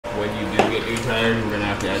when you do get new tires, we're gonna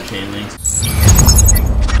have to add chain links.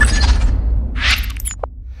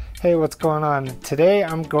 Hey, what's going on? Today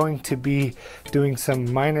I'm going to be doing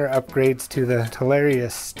some minor upgrades to the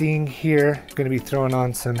Talaria Sting here. I'm going to be throwing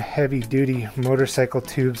on some heavy duty motorcycle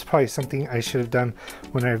tubes, probably something I should have done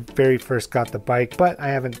when I very first got the bike, but I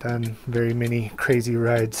haven't done very many crazy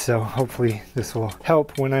rides, so hopefully this will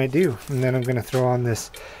help when I do. And then I'm going to throw on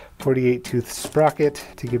this 48 tooth sprocket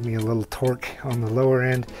to give me a little torque on the lower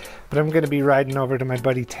end. But I'm going to be riding over to my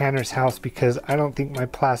buddy Tanner's house because I don't think my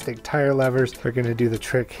plastic tire levers are going to do the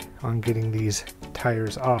trick on getting these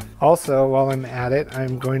tires off. Also, while I'm at it,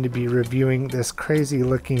 I'm going to be reviewing this crazy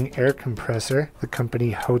looking air compressor. The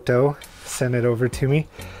company Hoto sent it over to me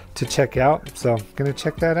to check out. So I'm going to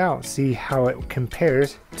check that out, see how it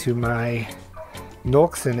compares to my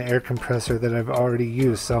Nolksen air compressor that I've already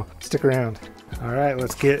used. So stick around. All right,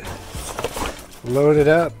 let's get loaded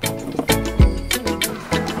up.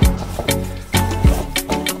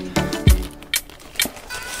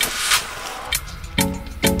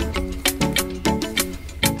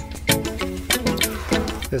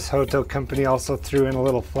 This Hoto company also threw in a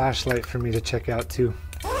little flashlight for me to check out too.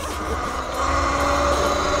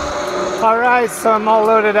 All right, so I'm all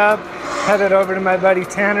loaded up, headed over to my buddy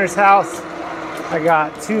Tanner's house. I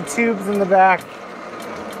got 2 tubes in the back,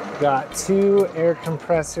 got 2 air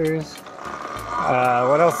compressors.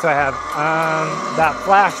 What else do I have? That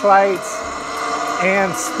flashlight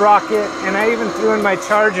and sprocket, and I even threw in my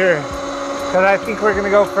charger because I think we're gonna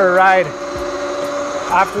go for a ride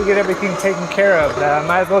after we get everything taken care of.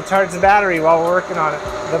 Might as well charge the battery while we're working on it,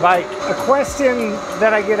 the bike. A question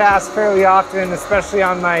that I get asked fairly often, especially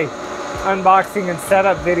on my unboxing and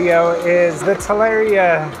setup video, is the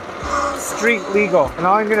Talaria street legal? And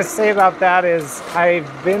all I'm gonna say about that is I've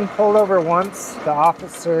been pulled over once. The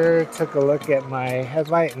officer took a look at my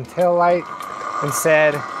headlight and tail light and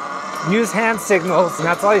said, use hand signals, and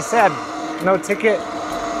that's all he said. No ticket,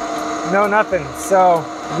 no nothing. So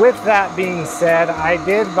with that being said, I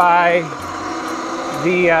did buy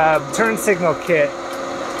the turn signal kit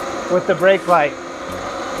with the brake light,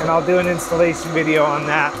 and I'll do an installation video on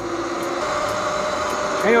that.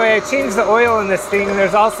 Anyway, I changed the oil in this thing, and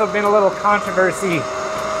there's also been a little controversy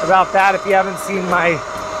about that. If you haven't seen my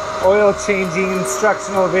oil changing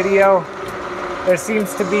instructional video, there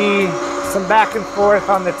seems to be some back and forth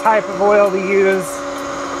on the type of oil to use,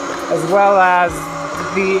 as well as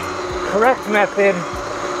the correct method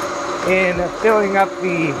in filling up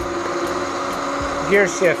the gear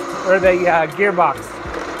shift or the gearbox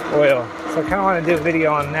oil. So I kind of want to do a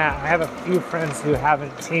video on that. I have a few friends who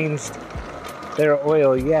haven't changed their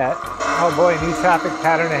oil yet. Oh boy, new traffic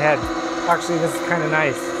pattern ahead. Actually, this is kind of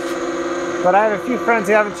nice. But I have a few friends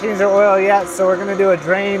who haven't changed their oil yet, so we're going to do a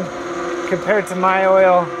drain compared to my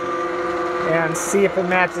oil and see if it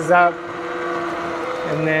matches up,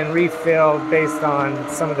 and then refill based on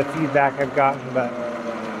some of the feedback I've gotten. But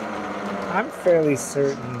I'm fairly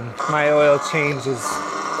certain my oil change is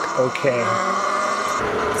okay.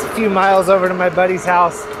 It's a few miles over to my buddy's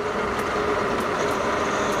house.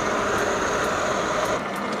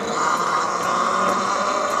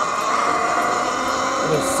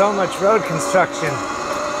 There's so much road construction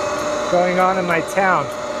going on in my town.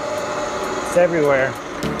 It's everywhere.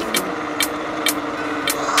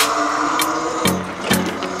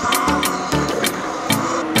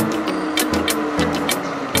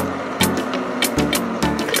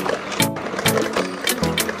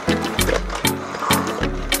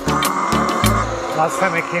 Last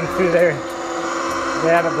time I came through there,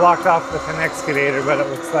 they had it blocked off with an excavator, but it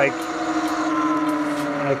looks like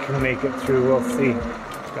I can make it through. We'll see.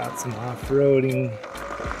 Got some off-roading.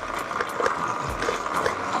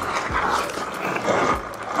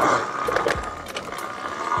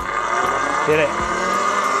 Did it.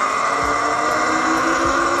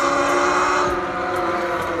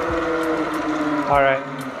 All right,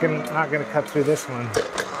 not gonna cut through this one.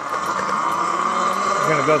 I'm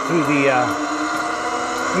gonna go through the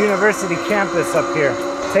university campus up here.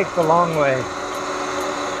 Take the long way.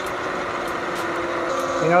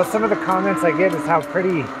 You know, some of the comments I get is how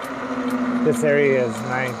pretty this area is,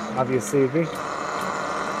 and I obviously agree.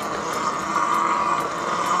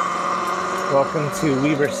 Welcome to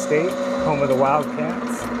Weber State, home of the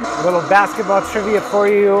Wildcats. A little basketball trivia for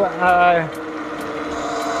you.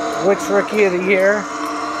 Which Rookie of the Year,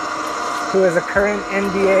 who is a current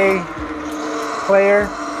NBA player,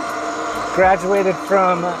 graduated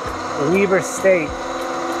from Weber State?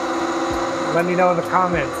 Let me know in the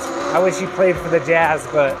comments. I wish he played for the Jazz,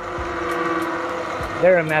 but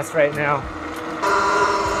they're a mess right now.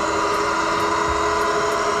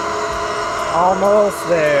 Almost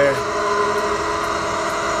there.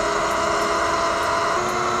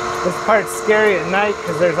 This part's scary at night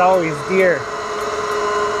because there's always deer.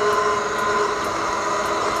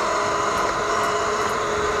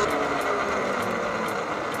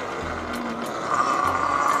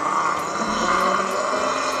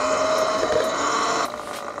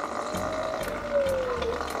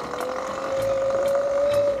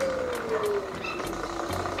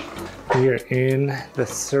 We are in the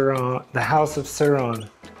Sur-Ron, the house of Sur-Ron.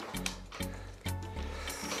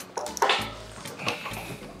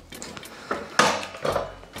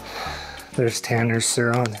 There's Tanner's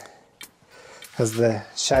Sur-Ron. Has the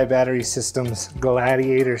Shy Battery Systems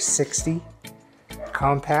Gladiator 60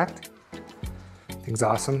 compact. Thing's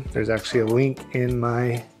awesome. There's actually a link in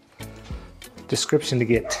my description to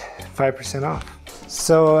get 5% off.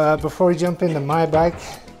 So before we jump into my bike,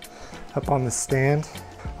 up on the stand,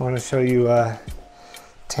 I want to show you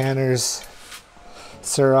Tanner's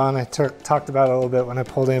Sur-Ron. I talked about it a little bit when I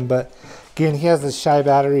pulled in, but again, he has the Shy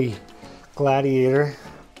Battery Gladiator,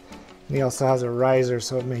 and he also has a riser,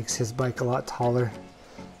 so it makes his bike a lot taller.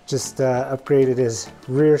 Just upgraded his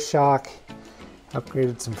rear shock,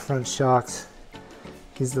 upgraded some front shocks.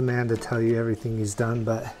 He's the man to tell you everything he's done,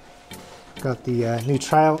 but got the new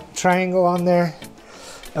triangle on there,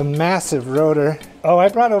 a massive rotor. Oh, I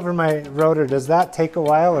brought over my rotor. Does that take a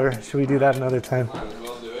while, or should we do that another time? Might as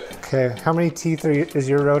well do it. Okay, how many teeth is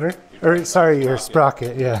your rotor? Or sorry, your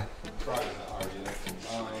sprocket, yeah.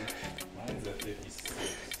 Mine's a 56.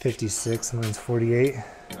 56, mine's 48.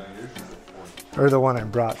 Or the one I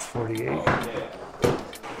brought's 48. Oh, yeah.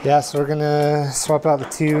 Yeah, so we're gonna swap out the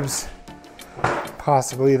tubes.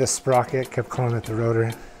 Possibly the sprocket, kept calling it the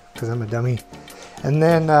rotor because I'm a dummy. And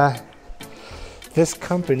then this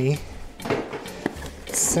company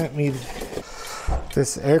sent me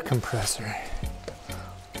this air compressor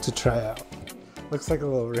to try out. Looks like a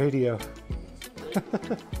little radio.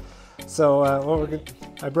 So what we're gonna,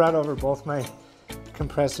 I brought over both my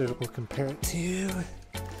compressors. We'll compare it to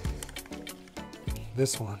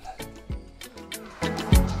this one.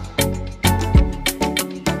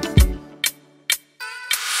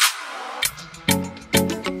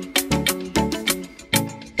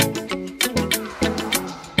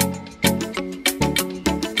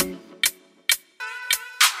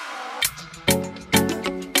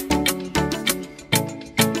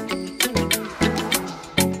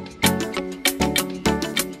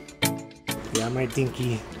 My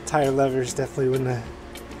dinky tire levers definitely wouldn't have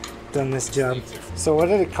done this job. So what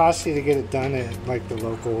did it cost you to get it done at like the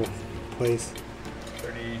local place?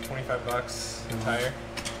 25 bucks a tire.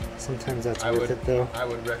 Sometimes that's worth it though. I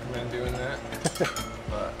would recommend doing that.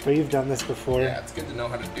 But you've done this before. Yeah, it's good to know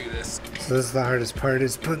how to do this. So this is the hardest part,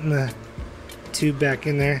 is putting the tube back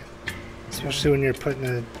in there, especially when you're putting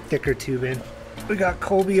a thicker tube in. We got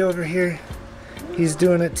Colby over here. He's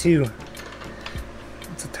doing it too.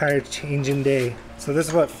 It's a tire changing day. So this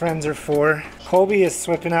is what friends are for. Colby is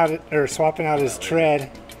swapping out his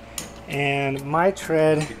tread, and my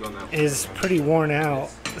tread is pretty worn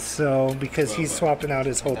out. So because he's swapping out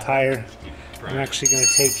his whole tire, I'm actually going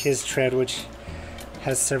to take his tread, which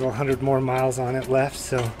has several hundred more miles on it left.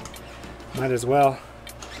 So might as well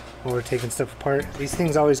while we're taking stuff apart. These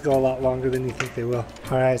things always go a lot longer than you think they will.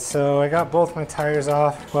 All right, so I got both my tires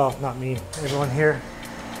off. Well, not me, everyone here.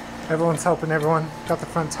 Everyone's helping everyone. Got the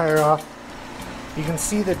front tire off. You can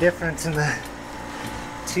see the difference in the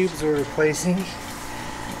tubes we're replacing.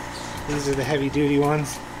 These are the heavy duty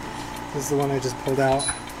ones. This is the one I just pulled out.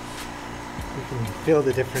 You can feel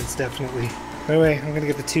the difference definitely. Anyway, I'm gonna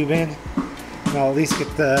get the tube in, and I'll at least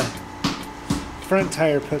get the front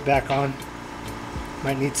tire put back on.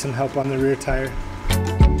 Might need some help on the rear tire.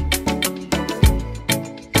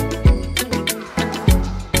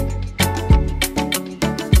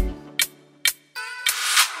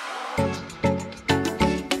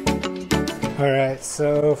 Alright,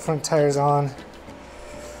 so front tire's on.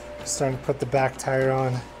 Starting to put the back tire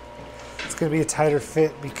on. It's going to be a tighter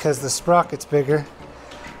fit because the sprocket's bigger,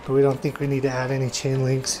 but we don't think we need to add any chain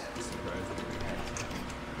links.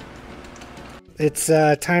 It's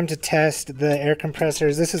time to test the air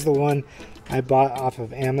compressors. This is the one I bought off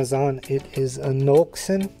of Amazon. It is a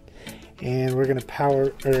Nolksen, and we're going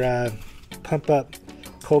to pump up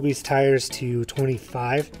Colby's tires to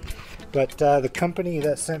 25. But the company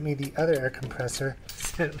that sent me the other air compressor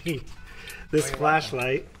sent me this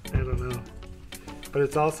flashlight. I don't know. But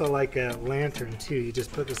it's also like a lantern too. You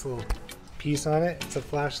just put this little piece on it. It's a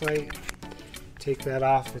flashlight. Take that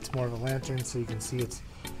off. It's more of a lantern, so you can see it's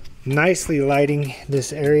nicely lighting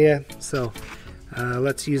this area. So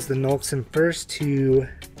let's use the Nolksen first to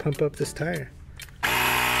pump up this tire.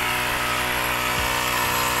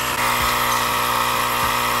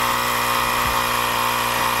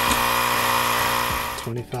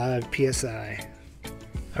 25 PSI.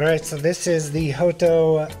 All right, so this is the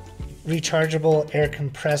Hoto rechargeable air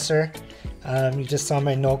compressor. You just saw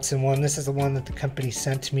my Nolxon one. This is the one that the company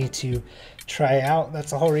sent me to try out.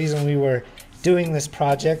 That's the whole reason we were doing this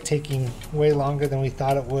project, taking way longer than we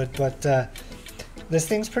thought it would. But this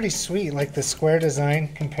thing's pretty sweet, like the square design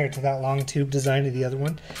compared to that long tube design of the other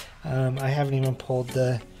one. I haven't even pulled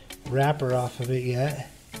the wrapper off of it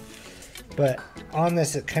yet. But on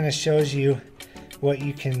this, it kind of shows you what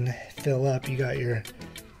you can fill up. You got your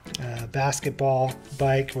basketball,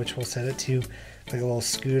 bike, which we'll set it to, like a little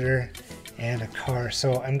scooter, and a car.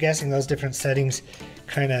 So I'm guessing those different settings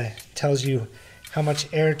kind of tells you how much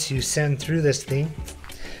air to send through this thing.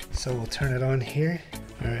 So we'll turn it on here.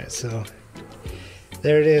 All right, so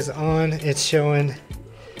there it is on. It's showing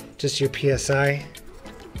just your PSI.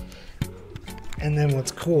 And then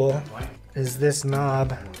what's cool is this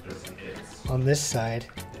knob on this side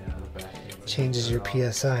changes your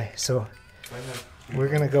PSI. So we're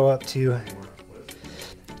gonna go up to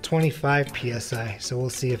 25 PSI. So we'll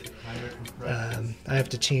see if I have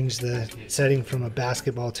to change the setting from a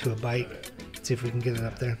basketball to a bike. See if we can get it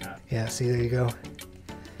up there. Yeah, see, there you go.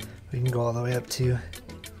 We can go all the way up to a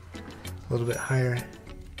little bit higher,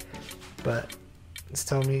 but it's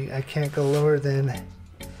telling me I can't go lower than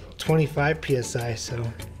 25 PSI, so,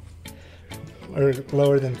 or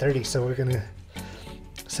lower than 30, so we're gonna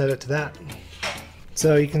set it to that.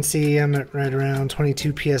 So you can see I'm at right around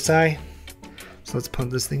 22 PSI. So let's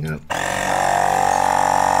pump this thing up.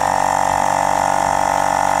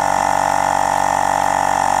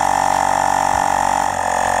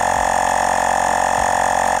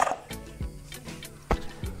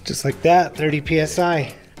 Just like that, 30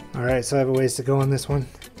 PSI. All right, so I have a ways to go on this one.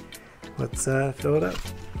 Let's fill it up.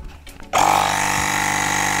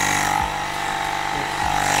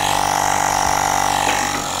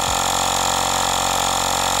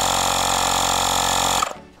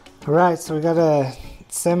 All right, so we got a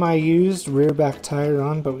semi-used rear back tire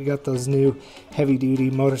on, but we got those new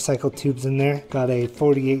heavy-duty motorcycle tubes in there. Got a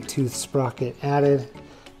 48 tooth sprocket added,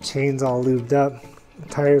 chains all lubed up,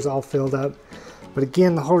 tires all filled up. But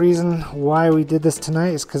again, the whole reason why we did this tonight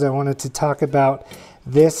is because I wanted to talk about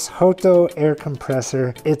this Hoto air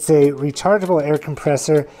compressor. It's a rechargeable air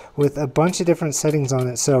compressor with a bunch of different settings on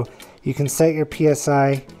it. So you can set your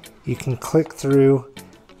PSI, you can click through,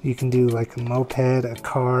 you can do like a moped, a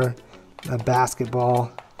car, a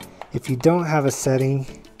basketball. If you don't have a setting,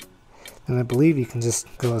 then I believe you can just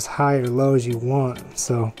go as high or low as you want.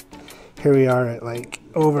 So here we are at like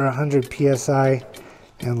over 100 PSI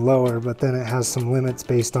and lower, but then it has some limits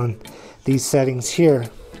based on these settings here.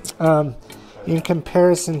 In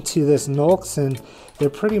comparison to this Nolxon,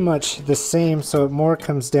 they're pretty much the same, so it more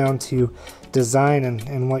comes down to design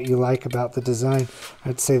and what you like about the design.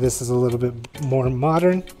 I'd say this is a little bit more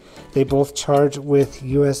modern. They both charge with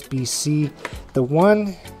USB-C. The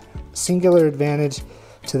one singular advantage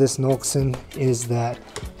to this Nolxon is that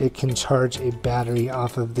it can charge a battery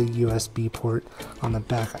off of the USB port on the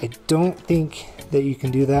back. I don't think that you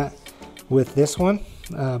can do that with this one.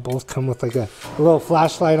 Both come with like a little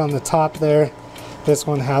flashlight on the top there. This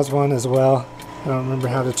one has one as well. I don't remember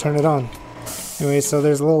how to turn it on. Anyway, so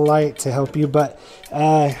there's a little light to help you, but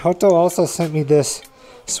Hoto also sent me this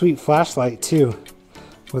sweet flashlight too,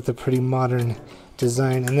 with a pretty modern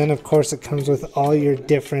design. And then of course it comes with all your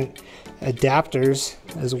different adapters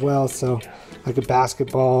as well. So like a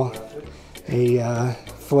basketball, a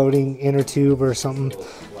floating inner tube or something,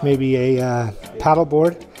 maybe a paddle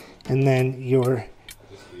board, and then your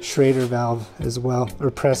Schrader valve as well, or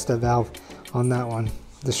Presta valve on that one.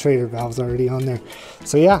 The Schrader valve's already on there.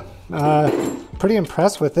 So yeah, pretty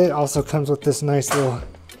impressed with it. Also comes with this nice little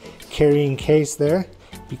carrying case there,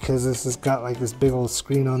 because this has got like this big old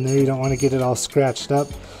screen on there. You don't want to get it all scratched up,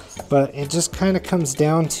 but it just kind of comes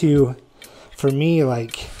down to, for me,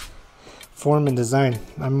 like form and design.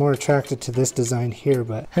 I'm more attracted to this design here.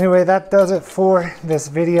 But anyway, that does it for this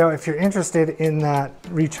video. If you're interested in that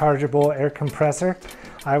rechargeable air compressor,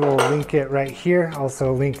 I will link it right here.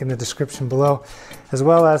 Also link in the description below, as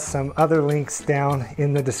well as some other links down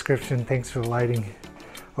in the description. Thanks for the lighting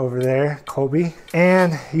over there, Colby.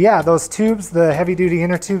 And yeah, those tubes, the heavy duty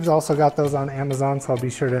inner tubes, also got those on Amazon, so I'll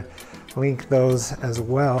be sure to link those as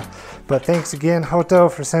well. But thanks again,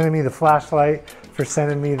 Hoto, for sending me the flashlight, for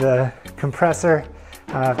sending me the compressor.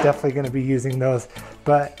 Definitely going to be using those.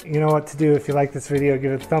 But you know what to do. If you like this video,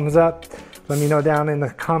 give it a thumbs up. Let me know down in the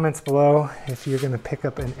comments below if you're going to pick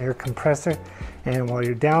up an air compressor. And while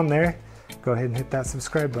you're down there, go ahead and hit that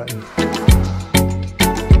subscribe button.